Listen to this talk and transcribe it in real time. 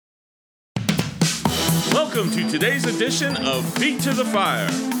Welcome to today's edition of Feet to the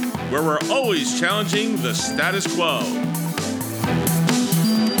Fire, where we're always challenging the status quo.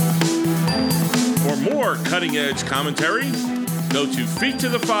 For more cutting-edge commentary, go to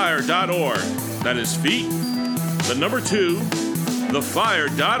feettothefire.org. That is feet, the number 2,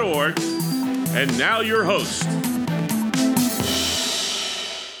 thefire.org. And now your host.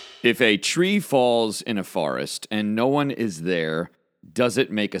 If a tree falls in a forest and no one is there, does it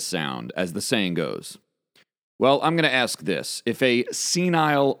make a sound, as the saying goes? Well, I'm going to ask this. If a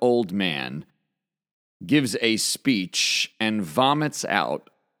senile old man gives a speech and vomits out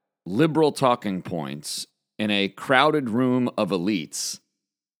liberal talking points in a crowded room of elites,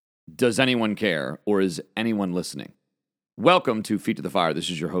 does anyone care, or is anyone listening? Welcome to Feet to the Fire. This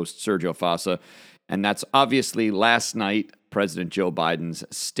is your host, Sergio Fossa, and that's obviously last night, President Joe Biden's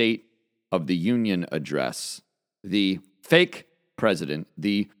State of the Union address. The fake president,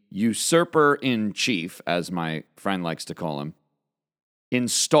 the usurper-in-chief, as my friend likes to call him,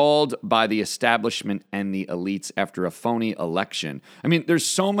 installed by the establishment and the elites after a phony election. I mean, there's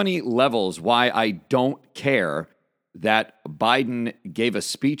so many levels why I don't care that Biden gave a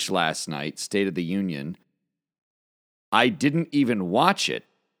speech last night, State of the Union. I didn't even watch it,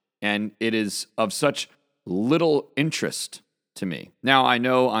 and it is of such little interest to me. Now, I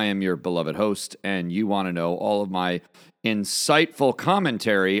know I am your beloved host, and you want to know all of my insightful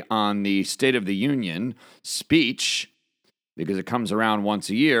commentary on the State of the Union speech, because it comes around once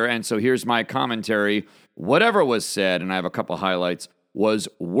a year, and so here's my commentary. Whatever was said, and I have a couple highlights, was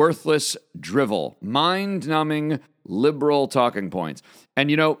worthless drivel, mind-numbing liberal talking points. And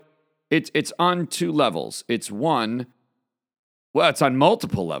you know, it's on two levels. It's on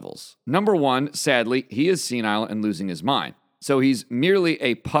multiple levels. Number one, sadly, he is senile and losing his mind. So he's merely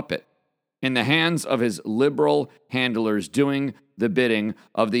a puppet in the hands of his liberal handlers doing the bidding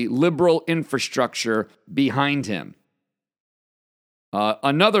of the liberal infrastructure behind him.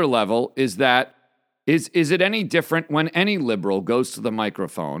 Another level is that, is it any different when any liberal goes to the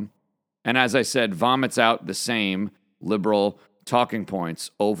microphone and, as I said, vomits out the same liberal talking points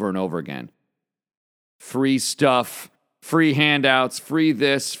over and over again? Free stuff, free handouts, free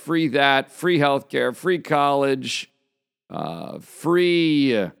this, free that, free healthcare, free college,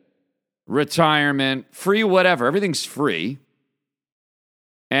 free retirement, free whatever. Everything's free.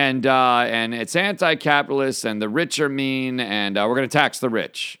 And it's anti-capitalist, and the rich are mean, and we're going to tax the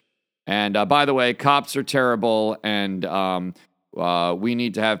rich. And by the way, cops are terrible, and we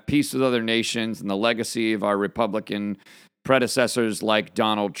need to have peace with other nations, and the legacy of our Republican predecessors like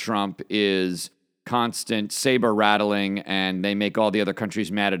Donald Trump is constant saber rattling, and they make all the other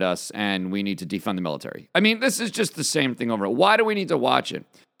countries mad at us, and we need to defund the military. I mean, this is just the same thing over. Why do we need to watch it?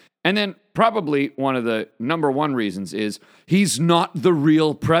 And then probably one of the number one reasons is he's not the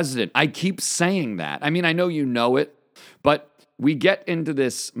real president. I keep saying that. I mean, I know you know it, but we get into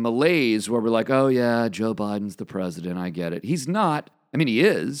this malaise where we're like, oh yeah, Joe Biden's the president. I get it. He's not. I mean, he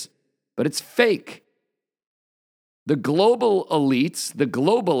is, but it's fake. The global elites, the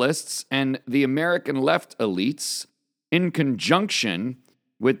globalists, and the American left elites, in conjunction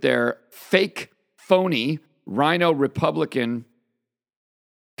with their fake, phony, rhino Republican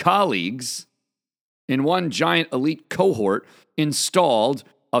colleagues in one giant elite cohort, installed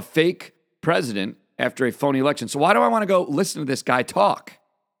a fake president after a phony election. So why do I want to go listen to this guy talk?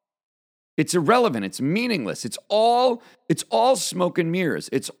 It's irrelevant. It's meaningless. It's all smoke and mirrors.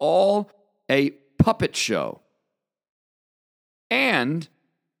 It's all a puppet show. And,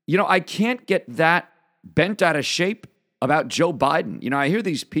 you know, I can't get that bent out of shape about Joe Biden. You know, I hear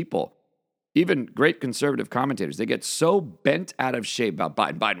these people, even great conservative commentators, they get so bent out of shape about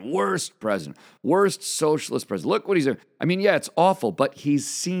Biden. Biden, worst president, worst socialist president. Look what he's doing. I mean, yeah, it's awful, but he's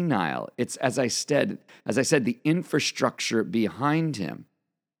senile. It's, as I said, the infrastructure behind him.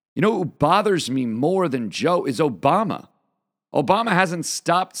 You know who bothers me more than Joe is Obama. Obama hasn't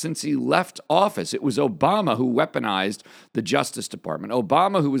stopped since he left office. It was Obama who weaponized the Justice Department.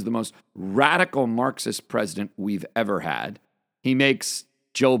 Obama, who was the most radical Marxist president we've ever had. He makes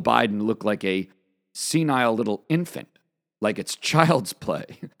Joe Biden look like a senile little infant, like it's child's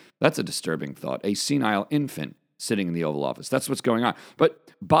play. That's a disturbing thought, a senile infant sitting in the Oval Office. That's what's going on. But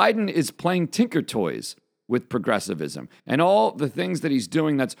Biden is playing tinker toys with progressivism. And all the things that he's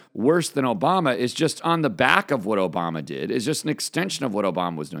doing that's worse than Obama is just on the back of what Obama did, is just an extension of what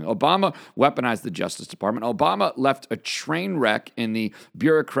Obama was doing. Obama weaponized the Justice Department. Obama left a train wreck in the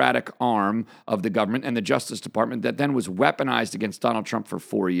bureaucratic arm of the government and the Justice Department that then was weaponized against Donald Trump for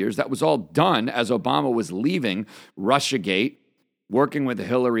 4 years. That was all done as Obama was leaving Russiagate, working with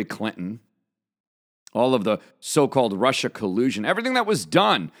Hillary Clinton. all of the so-called Russia collusion, everything that was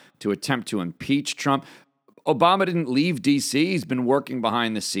done to attempt to impeach Trump. Obama didn't leave D.C. He's been working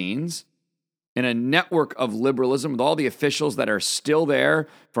behind the scenes in a network of liberalism with all the officials that are still there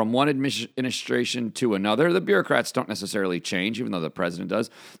from one administration to another. The bureaucrats don't necessarily change, even though the president does.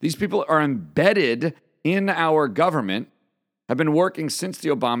 These people are embedded in our government, have been working since the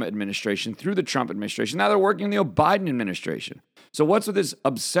Obama administration through the Trump administration. Now they're working in the Biden administration. So what's with this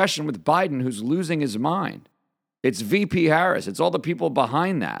obsession with Biden, who's losing his mind? It's VP Harris. It's all the people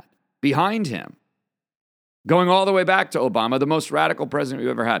behind him, going all the way back to Obama, the most radical president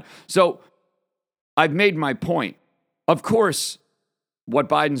we've ever had. So I've made my point. Of course, what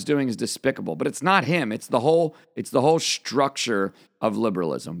Biden's doing is despicable, but it's not him. It's the whole structure of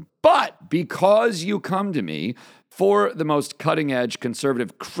liberalism. But because you come to me for the most cutting-edge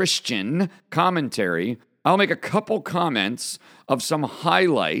conservative Christian commentary, I'll make a couple comments of some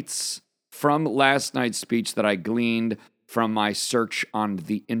highlights from last night's speech that I gleaned from my search on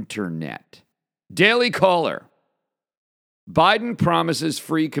the internet. Daily Caller. Biden promises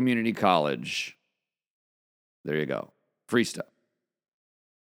free community college. There you go. Free stuff.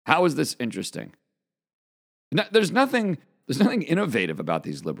 How is this interesting? No, there's nothing innovative about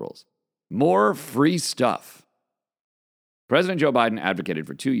these liberals. More free stuff. President Joe Biden advocated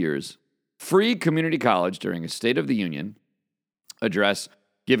for 2 years free community college during a State of the Union address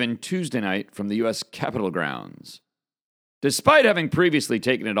given Tuesday night from the U.S. Capitol grounds, despite having previously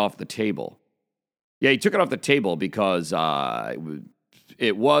taken it off the table. Yeah, he took it off the table because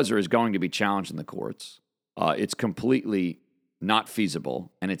it was or is going to be challenged in the courts. It's completely not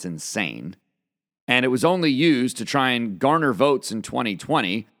feasible, and it's insane. And it was only used to try and garner votes in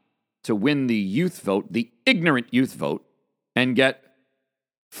 2020 to win the youth vote, the ignorant youth vote, and get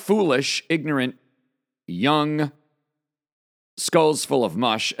foolish, ignorant, young skulls full of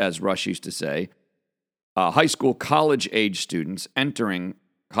mush, as Rush used to say, high school, college-age students entering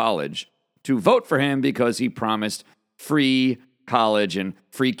college to vote for him because he promised free college and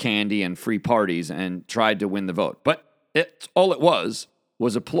free candy and free parties and tried to win the vote. But all it was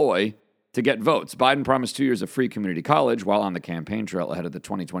a ploy to get votes. Biden promised 2 years of free community college while on the campaign trail ahead of the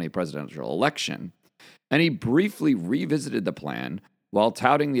 2020 presidential election, and he briefly revisited the plan while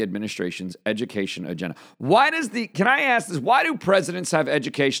touting the administration's education agenda. Can I ask this? Why do presidents have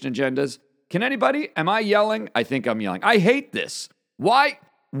education agendas? Can anybody? Am I yelling? I think I'm yelling. I hate this. Why?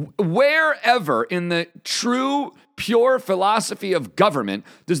 Wherever in the true, pure philosophy of government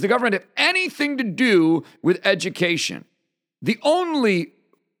does the government have anything to do with education? The only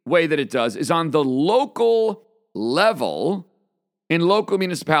way that it does is on the local level in local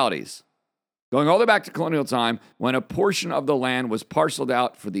municipalities. Going all the way back to colonial time, when a portion of the land was parceled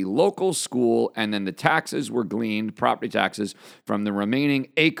out for the local school, and then the taxes were gleaned, property taxes, from the remaining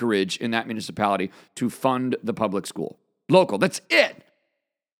acreage in that municipality to fund the public school. Local, that's it.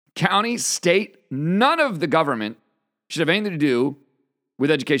 County, state, none of the government should have anything to do with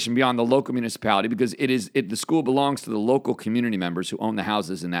education beyond the local municipality, because the school belongs to the local community members who own the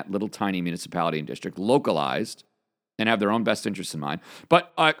houses in that little tiny municipality and district, localized, and have their own best interests in mind.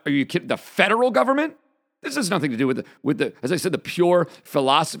 But are you kidding? The federal government? This has nothing to do with the, as I said, the pure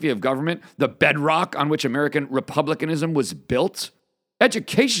philosophy of government, the bedrock on which American republicanism was built.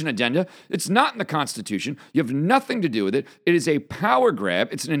 Education agenda, it's not in the Constitution. You have nothing to do with it. It is a power grab.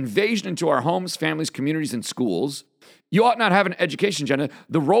 It's an invasion into our homes, families, communities, and schools. You ought not have an education agenda.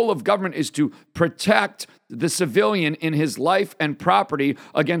 The role of government is to protect the civilian in his life and property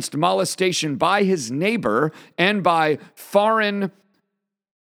against molestation by his neighbor and by foreign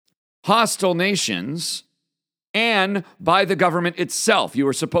hostile nations and by the government itself. You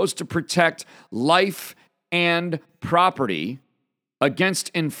are supposed to protect life and property against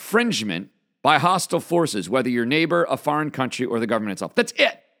infringement by hostile forces, whether your neighbor, a foreign country, or the government itself. That's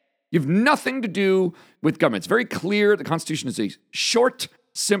it. You have nothing to do with government. It's very clear. The Constitution is a short,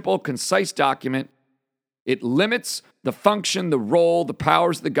 simple, concise document. It limits the function, the role, the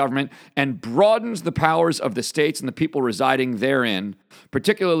powers of the government, and broadens the powers of the states and the people residing therein,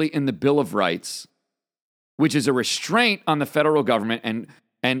 particularly in the Bill of Rights, which is a restraint on the federal government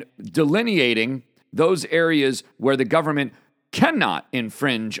and delineating those areas where the government cannot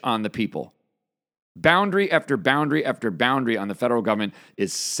infringe on the people. Boundary after boundary after boundary on the federal government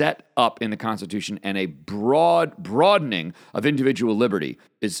is set up in the Constitution, and a broadening of individual liberty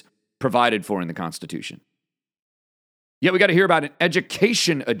is provided for in the Constitution. Yet we got to hear about an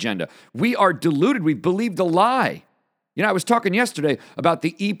education agenda. We are deluded. We believed a lie. I was talking yesterday about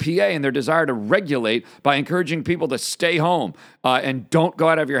the EPA and their desire to regulate by encouraging people to stay home and don't go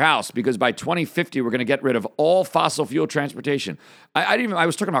out of your house because by 2050, we're going to get rid of all fossil fuel transportation. I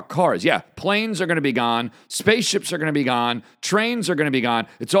was talking about cars. Yeah, planes are going to be gone. Spaceships are going to be gone. Trains are going to be gone.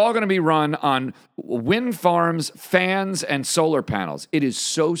 It's all going to be run on wind farms, fans, and solar panels. It is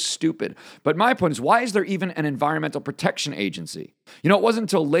so stupid. But my point is, why is there even an environmental protection agency? It wasn't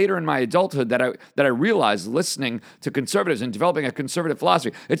until later in my adulthood that I realized, listening to conservatives and developing a conservative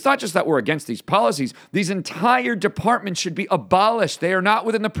philosophy, it's not just that we're against these policies. These entire departments should be abolished. They are not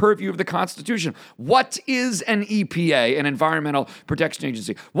within the purview of the Constitution. What is an EPA, an environmental protection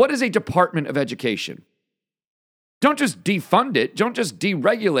agency? What is a Department of Education? Don't just defund it. Don't just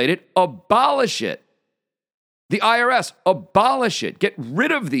deregulate it. Abolish it. The IRS, abolish it. Get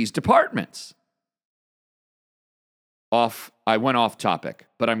rid of these departments. I went off topic,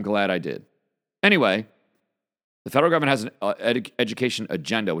 but I'm glad I did. Anyway, the federal government has an education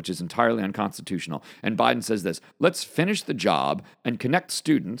agenda, which is entirely unconstitutional. And Biden says this: let's finish the job and connect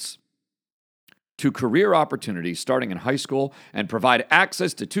students to career opportunities starting in high school and provide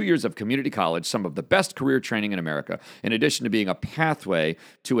access to 2 years of community college, some of the best career training in America, in addition to being a pathway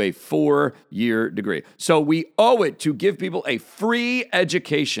to a 4-year degree. So we owe it to give people a free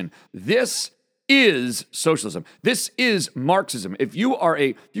education. This is socialism. This is Marxism. If you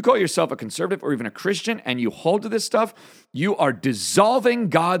call yourself a conservative or even a Christian and you hold to this stuff, you are dissolving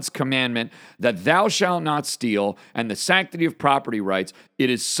God's commandment that thou shalt not steal and the sanctity of property rights. It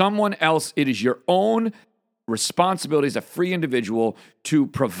is someone else. It is your own responsibility as a free individual to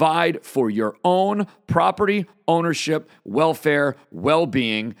provide for your own property, ownership, welfare,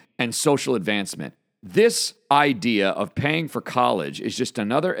 well-being, and social advancement. This idea of paying for college is just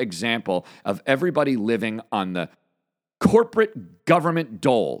another example of everybody living on the corporate government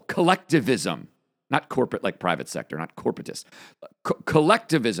dole, collectivism, not corporate like private sector, not corporatist.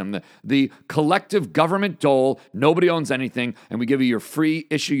 Collectivism, the collective government dole, nobody owns anything, and we give you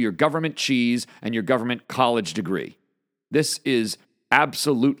your government cheese and your government college degree. This is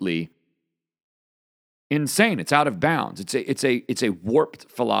absolutely insane. It's out of bounds. It's a warped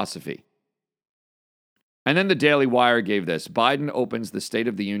philosophy. And then the Daily Wire gave this: Biden opens the State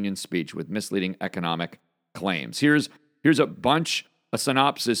of the Union speech with misleading economic claims. Here's a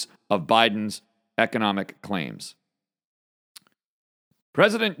synopsis of Biden's economic claims.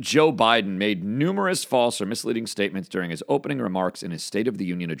 President Joe Biden made numerous false or misleading statements during his opening remarks in his State of the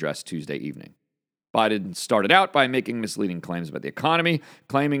Union address Tuesday evening. Biden started out by making misleading claims about the economy,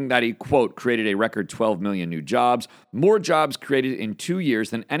 claiming that he, quote, created a record 12 million new jobs, more jobs created in 2 years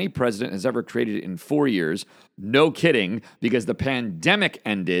than any president has ever created in 4 years. No kidding, because the pandemic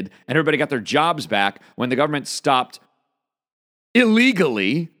ended and everybody got their jobs back when the government stopped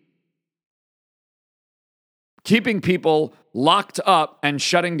illegally keeping people locked up and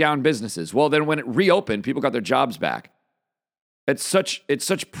shutting down businesses. Well, then when it reopened, people got their jobs back. It's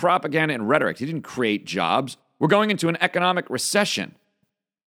such propaganda and rhetoric. He didn't create jobs. We're going into an economic recession.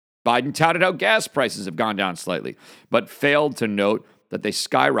 Biden touted how gas prices have gone down slightly, but failed to note that they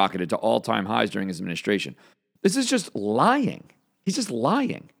skyrocketed to all-time highs during his administration. This is just lying. He's just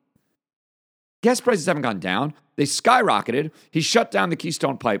lying. Gas prices haven't gone down. They skyrocketed. He shut down the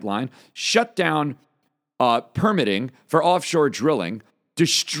Keystone Pipeline, shut down permitting for offshore drilling,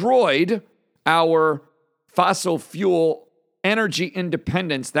 destroyed our fossil fuel energy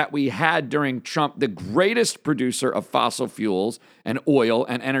independence that we had during Trump, the greatest producer of fossil fuels and oil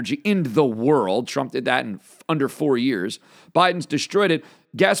and energy in the world. Trump did that in under 4 years. Biden's destroyed it.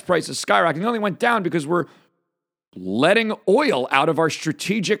 Gas prices skyrocketing. They only went down because we're letting oil out of our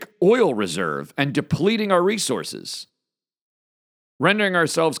strategic oil reserve and depleting our resources, rendering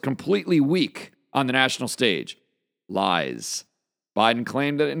ourselves completely weak on the national stage. Lies. Biden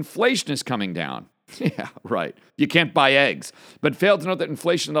claimed that inflation is coming down. Yeah, right. You can't buy eggs, but failed to note that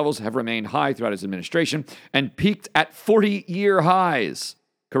inflation levels have remained high throughout his administration and peaked at 40-year highs.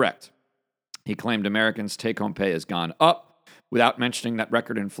 Correct. He claimed Americans' take-home pay has gone up without mentioning that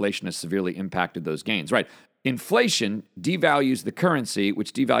record inflation has severely impacted those gains. Right. Inflation devalues the currency,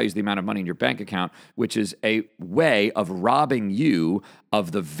 which devalues the amount of money in your bank account, which is a way of robbing you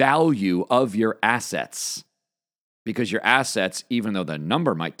of the value of your assets. Because your assets, even though the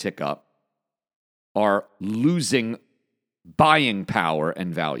number might tick up, are losing buying power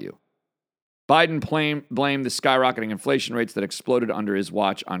and value. Biden blamed the skyrocketing inflation rates that exploded under his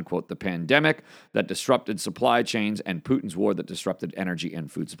watch on, quote, the pandemic that disrupted supply chains and Putin's war that disrupted energy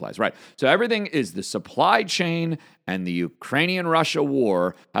and food supplies. Right. So everything is the supply chain, and the Ukrainian-Russia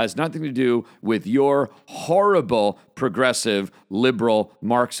war has nothing to do with your horrible, progressive, liberal,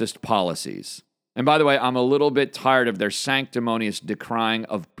 Marxist policies. And by the way, I'm a little bit tired of their sanctimonious decrying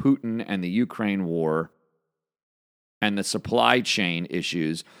of Putin and the Ukraine war and the supply chain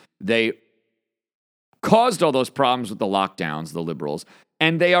issues. They caused all those problems with the lockdowns, the liberals,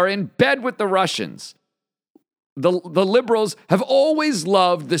 and they are in bed with the Russians. The liberals have always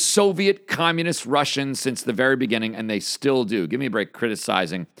loved the Soviet communist Russians since the very beginning, and they still do. Give me a break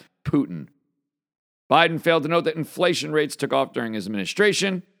criticizing Putin. Biden failed to note that inflation rates took off during his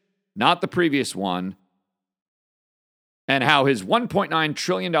administration, not the previous one, and how his $1.9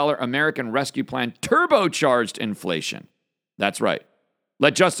 trillion American Rescue Plan turbocharged inflation. That's right.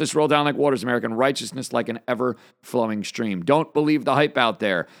 Let justice roll down like waters, American righteousness like an ever-flowing stream. Don't believe the hype out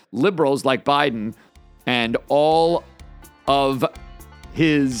there. Liberals like Biden and all of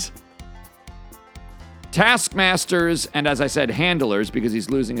his taskmasters and, as I said, handlers, because he's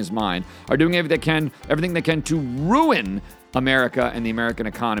losing his mind, are doing everything they can to ruin America and the American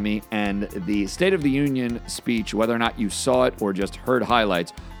economy. And the State of the Union speech, whether or not you saw it or just heard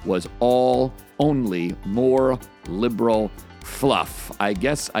highlights, was all only more liberal fluff. I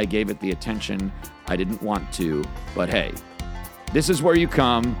guess I gave it the attention I didn't want to, but hey, this is where you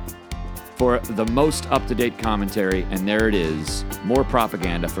come for the most up-to-date commentary, and there it is, more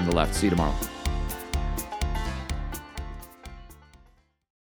propaganda from the left. See you tomorrow.